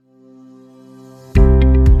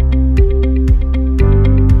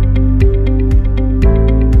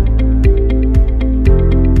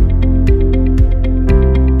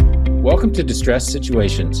Welcome to Distressed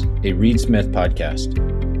Situations, a Reed Smith podcast.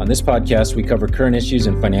 On this podcast, we cover current issues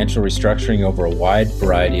in financial restructuring over a wide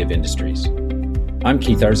variety of industries. I'm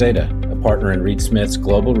Keith Arzeda, a partner in Reed Smith's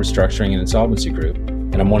Global Restructuring and Insolvency Group,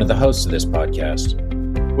 and I'm one of the hosts of this podcast.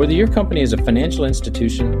 Whether your company is a financial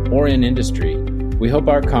institution or in industry, we hope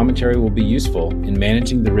our commentary will be useful in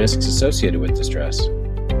managing the risks associated with distress.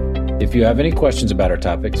 If you have any questions about our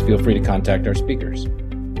topics, feel free to contact our speakers.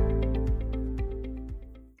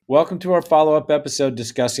 Welcome to our follow-up episode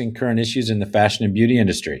discussing current issues in the fashion and beauty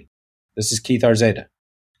industry. This is Keith Arzeda.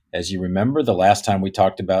 As you remember, the last time we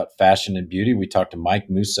talked about fashion and beauty, we talked to Mike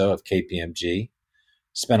Musso of KPMG.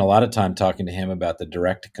 Spent a lot of time talking to him about the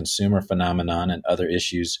direct-to-consumer phenomenon and other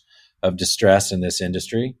issues of distress in this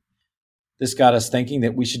industry. This got us thinking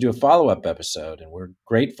that we should do a follow-up episode, and we're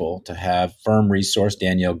grateful to have firm resource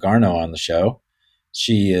Danielle Garneau on the show.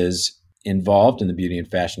 She is involved in the beauty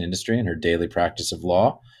and fashion industry in her daily practice of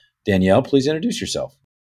law. Danielle, please introduce yourself.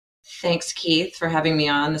 Thanks, Keith, for having me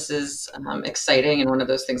on. This is exciting and one of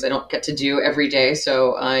those things I don't get to do every day,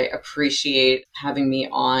 so I appreciate having me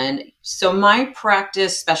on. So my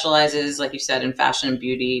practice specializes, like you said, in fashion and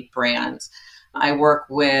beauty brands. I work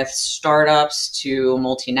with startups to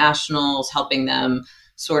multinationals, helping them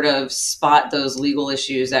sort of spot those legal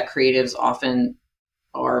issues that creatives often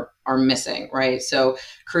are missing, right? So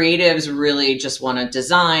creatives really just want to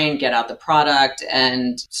design, get out the product,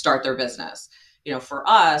 and start their business. You know, for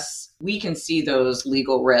us, we can see those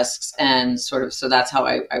legal risks and sort of, so that's how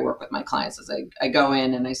I work with my clients as I go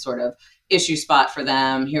in and I sort of issue spot for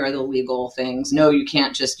them. Here are the legal things. No, you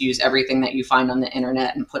can't just use everything that you find on the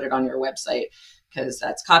internet and put it on your website because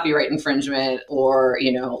that's copyright infringement. Or,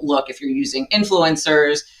 you know, look, if you're using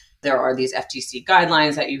influencers, there are these FTC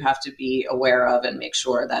guidelines that you have to be aware of and make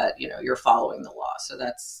sure that, you know, you're following the law. So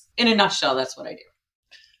that's, in a nutshell, that's what I do.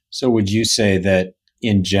 So would you say that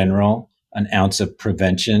in general, an ounce of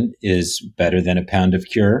prevention is better than a pound of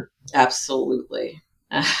cure? Absolutely.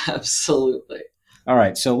 Absolutely. All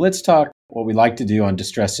right. So let's talk. What we like to do on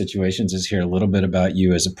Distress Situations is hear a little bit about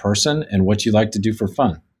you as a person and what you like to do for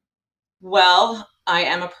fun. Well, I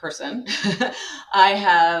am a person. I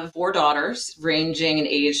have 4 daughters ranging in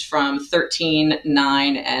age from 13,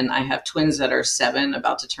 9, and I have twins that are 7,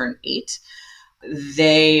 about to turn 8.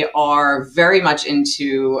 They are very much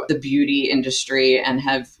into the beauty industry and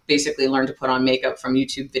have basically learned to put on makeup from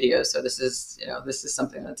YouTube videos. So this is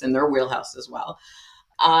something that's in their wheelhouse as well.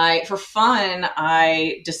 For fun,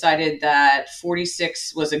 I decided that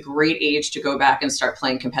 46 was a great age to go back and start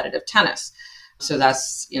playing competitive tennis. So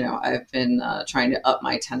that's, you know, I've been trying to up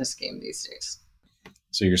my tennis game these days.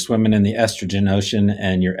 So you're swimming in the estrogen ocean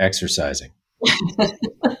and you're exercising.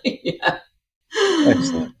 Yeah.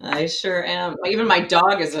 Excellent. I sure am. Even my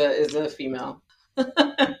dog is a female.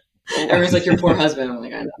 Everyone's like, your poor husband. I'm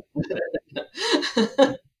like, I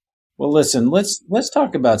know. Well, listen, let's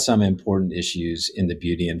talk about some important issues in the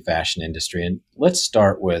beauty and fashion industry. And let's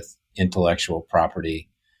start with intellectual property.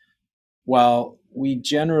 While we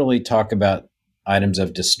generally talk about items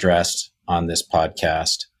of distress on this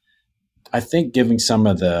podcast, I think giving some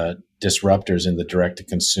of the disruptors in the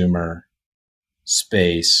direct-to-consumer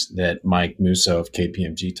space that Mike Musso of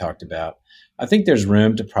KPMG talked about, I think there's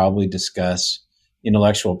room to probably discuss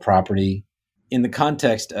intellectual property in the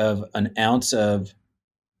context of an ounce of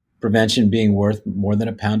prevention being worth more than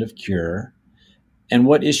a pound of cure, and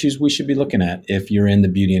what issues we should be looking at if you're in the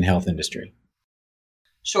beauty and health industry.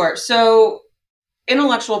 Sure. So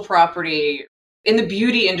intellectual property in the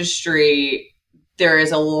beauty industry, there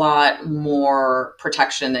is a lot more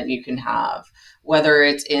protection that you can have, whether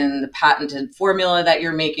it's in the patented formula that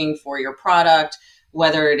you're making for your product,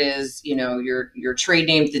 whether it is, you know, your trade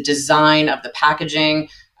name, the design of the packaging.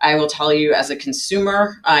 I will tell you, as a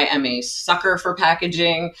consumer, I am a sucker for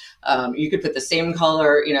packaging. You could put the same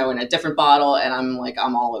color, you know, in a different bottle, and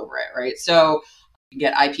I'm all over it, right? So you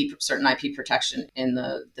get certain IP protection in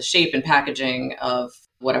the shape and packaging of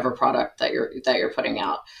whatever product that you're putting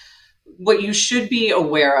out. What you should be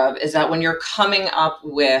aware of is that when you're coming up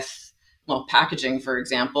with, well, packaging, for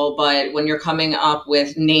example, but when you're coming up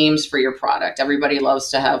with names for your product, everybody loves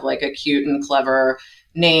to have like a cute and clever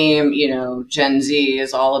name. You know, Gen Z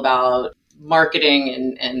is all about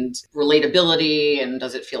marketing and relatability, and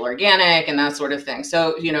does it feel organic and that sort of thing.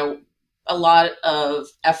 So, you know, a lot of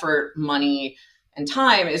effort, money, and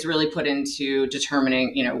time is really put into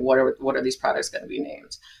determining, you know, what are these products going to be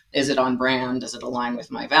named? Is it on brand? Does it align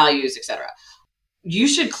with my values, et cetera? You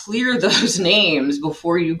should clear those names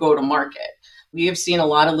before you go to market. We have seen a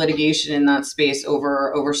lot of litigation in that space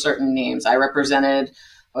over certain names. I represented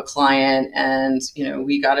a client, and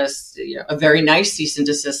we got a very nice cease and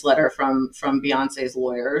desist letter from Beyonce's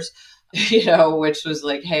lawyers which was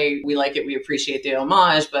like, hey, we like it, we appreciate the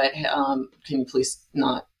homage, but can you please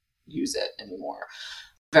not use it anymore?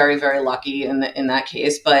 Very, very lucky in that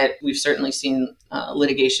case, but we've certainly seen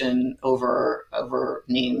litigation over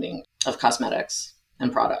naming of cosmetics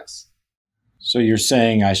and products. So you're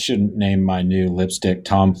saying I shouldn't name my new lipstick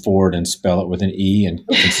Tom Ford and spell it with an E and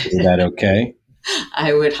consider that okay?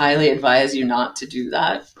 I would highly advise you not to do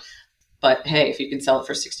that. But hey, if you can sell it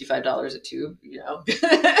for $65 a tube,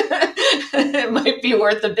 it might be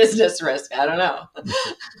worth the business risk. I don't know.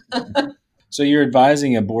 So you're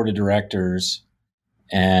advising a board of directors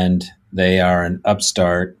and they are an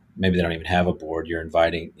upstart. Maybe they don't even have a board. You're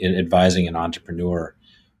advising an entrepreneur.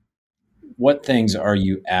 What things are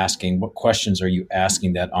you asking? What questions are you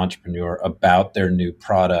asking that entrepreneur about their new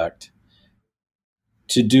product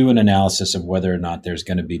to do an analysis of whether or not there's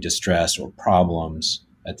going to be distress or problems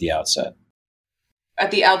at the outset? At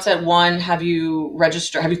the outset, one, have you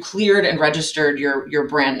cleared and registered your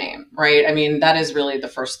brand name, right? I mean, that is really the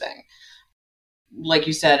first thing. Like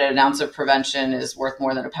you said, an ounce of prevention is worth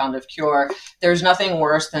more than a pound of cure. There's nothing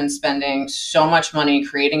worse than spending so much money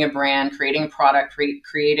creating a brand, creating a product,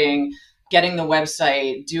 getting the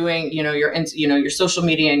website, doing, your social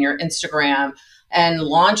media and your Instagram, and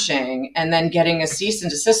launching, and then getting a cease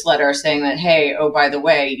and desist letter saying that, hey, oh, by the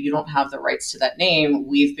way, you don't have the rights to that name.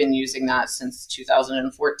 We've been using that since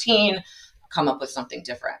 2014. Come up with something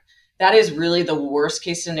different. That is really the worst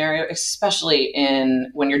case scenario, especially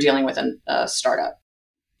when you're dealing with a startup.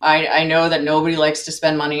 I know that nobody likes to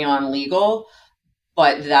spend money on legal,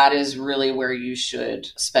 but that is really where you should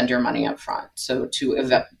spend your money up front. So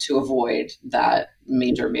to avoid that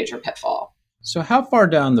major pitfall. So how far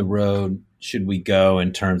down the road should we go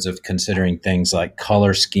in terms of considering things like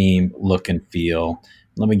color scheme, look and feel?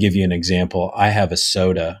 Let me give you an example. I have a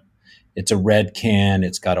soda. It's a red can.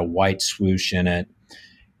 It's got a white swoosh in it.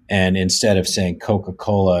 And instead of saying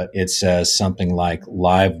Coca-Cola, it says something like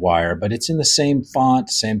Livewire, but it's in the same font,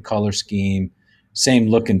 same color scheme, same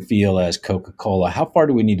look and feel as Coca-Cola. How far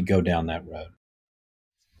do we need to go down that road?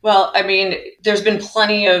 Well, I mean, there's been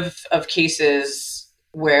plenty of cases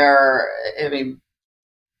where, I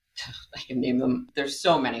can name them. There's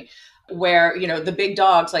so many where, the big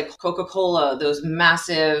dogs like Coca-Cola, those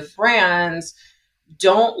massive brands,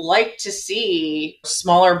 don't like to see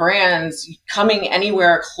smaller brands coming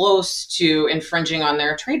anywhere close to infringing on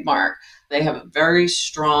their trademark. They have a very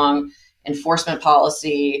strong enforcement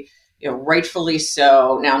policy, rightfully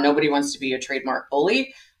so. Now, nobody wants to be a trademark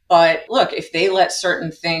bully, but look, if they let certain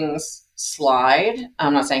things slide,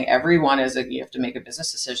 I'm not saying everyone you have to make a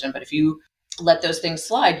business decision, but if you let those things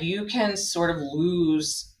slide, you can sort of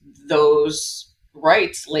lose those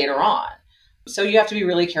rights later on. So you have to be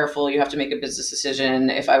really careful. You have to make a business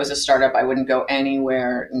decision. If I was a startup, I wouldn't go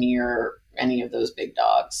anywhere near any of those big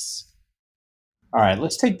dogs. All right,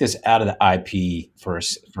 let's take this out of the IP for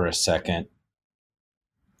a second.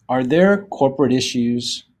 Are there corporate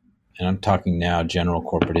issues, and I'm talking now general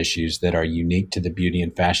corporate issues, that are unique to the beauty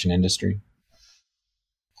and fashion industry?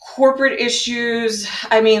 Corporate issues.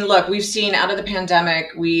 I mean, look, we've seen out of the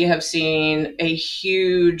pandemic, we have seen a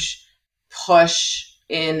huge push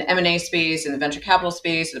in M&A space, in the venture capital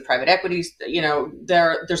space, the private equities.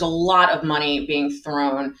 There's a lot of money being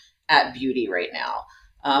thrown at beauty right now.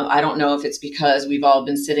 I don't know if it's because we've all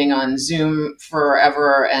been sitting on Zoom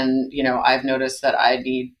forever, and I've noticed that I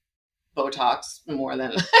need Botox more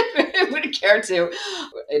than I would care to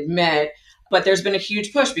admit. But there's been a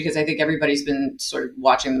huge push because I think everybody's been sort of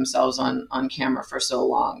watching themselves on camera for so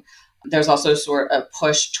long. There's also sort of a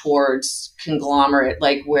push towards conglomerate,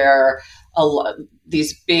 like where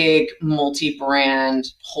these big multi-brand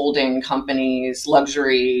holding companies,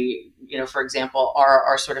 luxury, for example,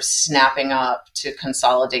 are sort of snapping up to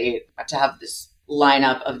consolidate, to have this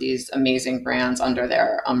lineup of these amazing brands under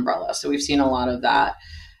their umbrella. So we've seen a lot of that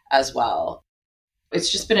as well.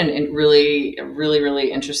 It's just been a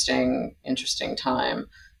really interesting time.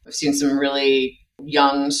 We've seen some really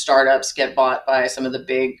young startups get bought by some of the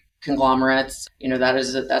big conglomerates.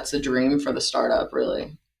 That's a dream for the startup,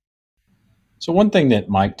 really. So one thing that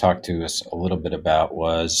Mike talked to us a little bit about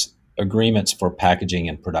was agreements for packaging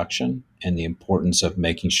and production and the importance of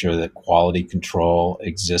making sure that quality control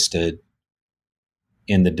existed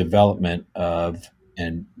in the development of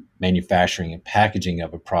and manufacturing and packaging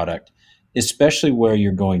of a product, especially where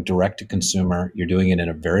you're going direct to consumer, you're doing it in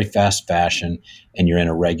a very fast fashion, and you're in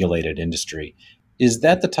a regulated industry. Is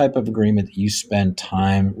that the type of agreement that you spend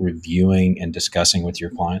time reviewing and discussing with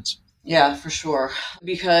your clients? Yeah, for sure.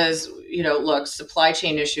 Because, look, supply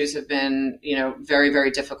chain issues have been, very, very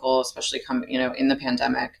difficult, especially in the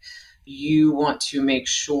pandemic. You want to make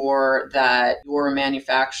sure that your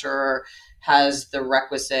manufacturer has the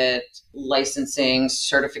requisite licensing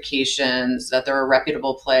certifications, that they're a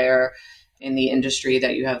reputable player in the industry,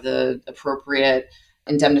 that you have the appropriate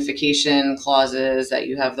indemnification clauses, that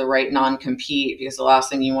you have the right non-compete, because the last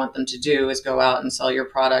thing you want them to do is go out and sell your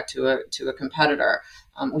product to a competitor.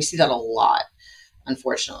 We see that a lot,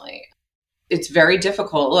 unfortunately. It's very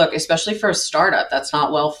difficult, look, especially for a startup that's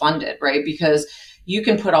not well funded, right? Because you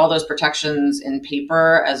can put all those protections in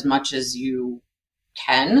paper as much as you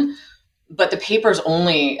can, but the paper is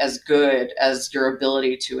only as good as your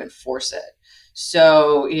ability to enforce it.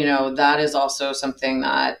 So, that is also something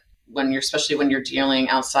that especially when you're dealing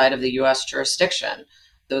outside of the US jurisdiction,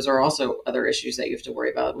 those are also other issues that you have to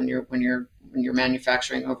worry about when you're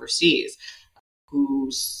manufacturing overseas.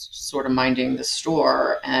 Who's sort of minding the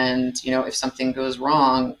store, and if something goes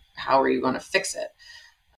wrong, how are you going to fix it?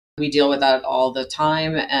 We deal with that all the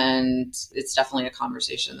time, and it's definitely a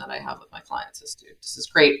conversation that I have with my clients. This is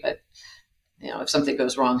great, but if something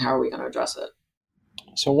goes wrong, how are we going to address it?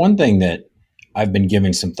 So one thing that I've been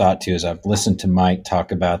giving some thought to is I've listened to Mike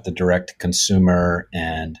talk about the direct to consumer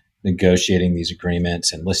and negotiating these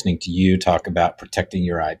agreements, and listening to you talk about protecting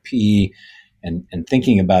your IP and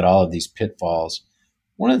thinking about all of these pitfalls.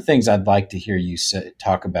 One of the things I'd like to hear you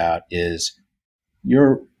talk about is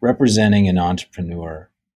you're representing an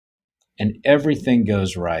entrepreneur and everything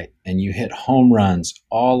goes right and you hit home runs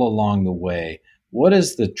all along the way. What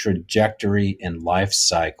is the trajectory and life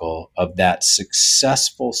cycle of that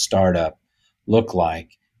successful startup look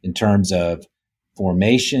like in terms of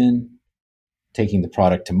formation, taking the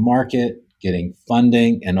product to market, getting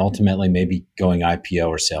funding, and ultimately maybe going IPO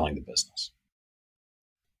or selling the business?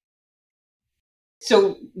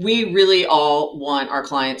 So we really all want our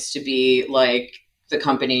clients to be like the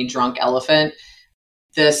company Drunk Elephant.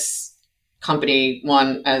 This company,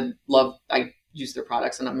 one, I use their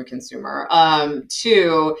products and I'm a consumer.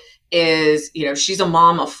 Two is, she's a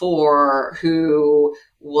mom of four who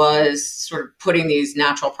was sort of putting these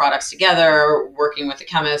natural products together, working with a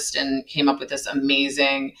chemist, and came up with this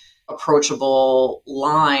amazing, approachable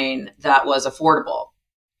line that was affordable.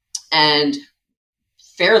 And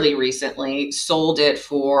fairly recently sold it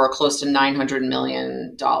for close to $900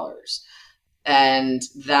 million. And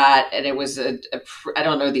it was I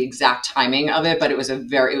don't know the exact timing of it, but it was a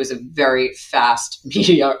very fast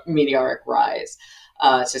meteoric rise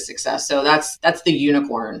to success. So that's the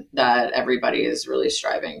unicorn that everybody is really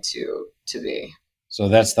striving to be. So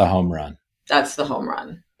that's the home run. That's the home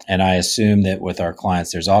run. And I assume that with our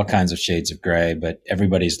clients, there's all kinds of shades of gray, but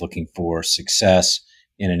everybody's looking for success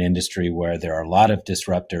in an industry where there are a lot of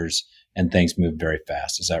disruptors and things move very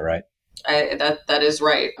fast. Is that right? That is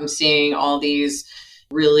right. I'm seeing all these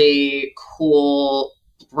really cool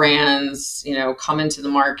brands, come into the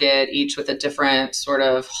market, each with a different sort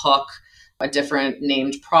of hook, a different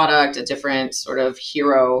named product, a different sort of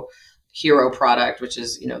hero product, which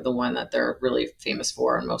is, the one that they're really famous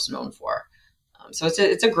for and most known for. So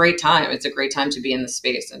it's a great time. It's a great time to be in the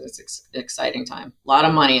space, and it's an exciting time. A lot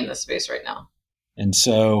of money in this space right now. And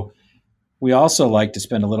so we also like to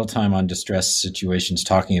spend a little time on distressed situations,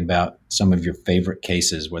 talking about some of your favorite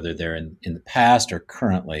cases, whether they're in the past or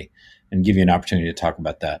currently, and give you an opportunity to talk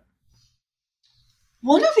about that.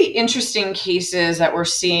 One of the interesting cases that we're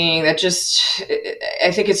seeing that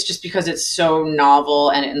I think it's just because it's so novel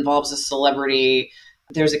and it involves a celebrity.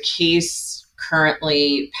 There's a case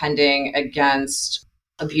currently pending against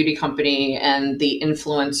a beauty company and the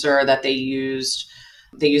influencer that they used.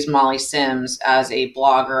 They used Molly Sims as a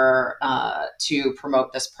blogger to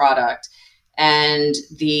promote this product. And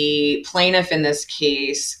the plaintiff in this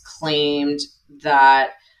case claimed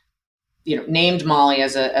that, named Molly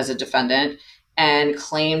as a defendant, and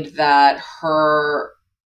claimed that her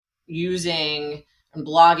using and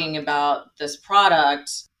blogging about this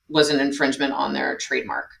product was an infringement on their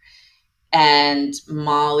trademark. And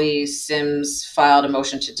Molly Sims filed a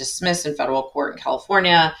motion to dismiss in federal court in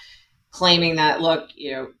California, claiming that, look,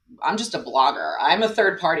 I'm just a blogger. I'm a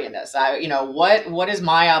third party in this. What is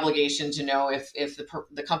my obligation to know if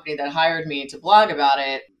the company that hired me to blog about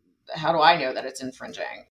it, how do I know that it's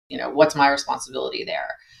infringing? What's my responsibility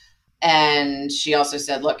there? And she also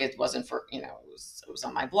said, look, it wasn't for, it was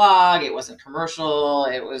on my blog. It wasn't commercial.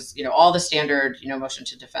 It was, all the standard, motion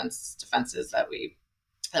to defenses that we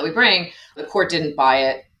bring. The court didn't buy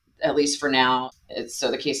it, at least for now. So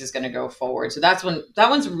the case is going to go forward. So that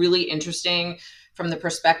one's really interesting from the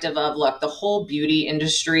perspective of, look, the whole beauty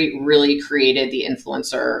industry really created the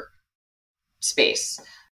influencer space.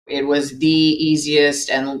 It was the easiest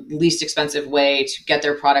and least expensive way to get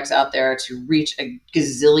their products out there, to reach a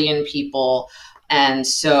gazillion people. And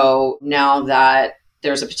so now that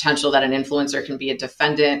there's a potential that an influencer can be a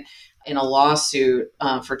defendant in a lawsuit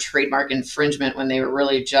for trademark infringement when they were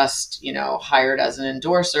really just, hired as an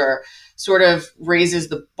endorser, sort of raises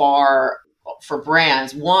the bar for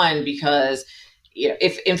brands. One, because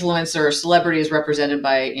if influencer or celebrity is represented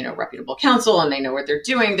by, reputable counsel and they know what they're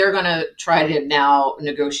doing, they're going to try to now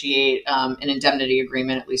negotiate an indemnity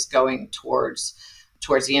agreement, at least going towards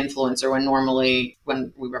the influencer, when normally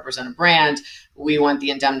when we represent a brand, we want the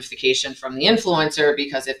indemnification from the influencer,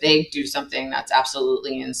 because if they do something that's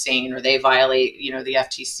absolutely insane or they violate, the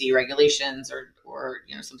FTC regulations or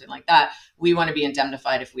something like that, we want to be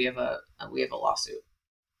indemnified if we have a lawsuit.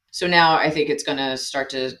 So now I think it's going to start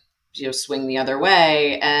to swing the other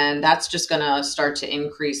way, and that's just going to start to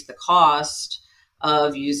increase the cost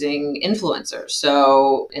of using influencers.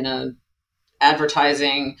 So in a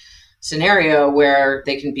advertising scenario where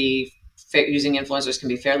they can be using influencers can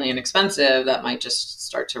be fairly inexpensive, that might just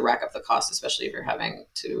start to rack up the cost, especially if you're having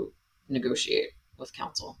to negotiate with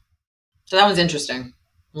counsel. So that was interesting.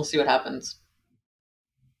 We'll see what happens.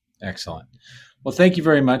 Excellent. Well, thank you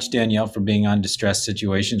very much, Danielle, for being on Distressed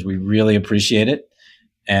Situations. We really appreciate it.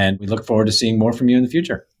 And we look forward to seeing more from you in the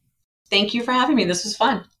future. Thank you for having me. This was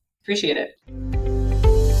fun. Appreciate it.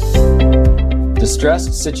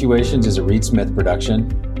 Distressed Situations is a Reed Smith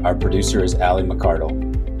production. Our producer is Allie McCardle.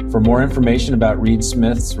 For more information about Reed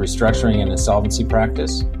Smith's restructuring and insolvency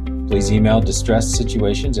practice, please email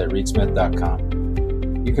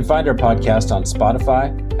distressedsituations@reedsmith.com. You can find our podcast on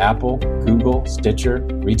Spotify, Apple, Google, Stitcher,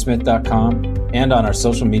 reedsmith.com, and on our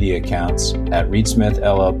social media accounts at Reed Smith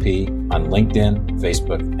LLP on LinkedIn,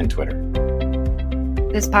 Facebook, and Twitter.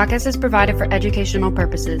 This podcast is provided for educational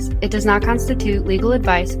purposes. It does not constitute legal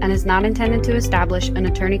advice and is not intended to establish an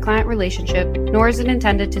attorney-client relationship, nor is it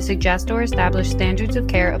intended to suggest or establish standards of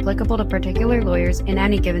care applicable to particular lawyers in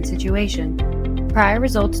any given situation. Prior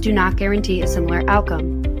results do not guarantee a similar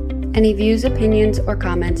outcome. Any views, opinions, or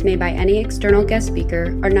comments made by any external guest speaker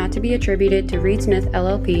are not to be attributed to Reed Smith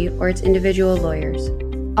LLP or its individual lawyers.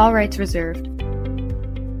 All rights reserved.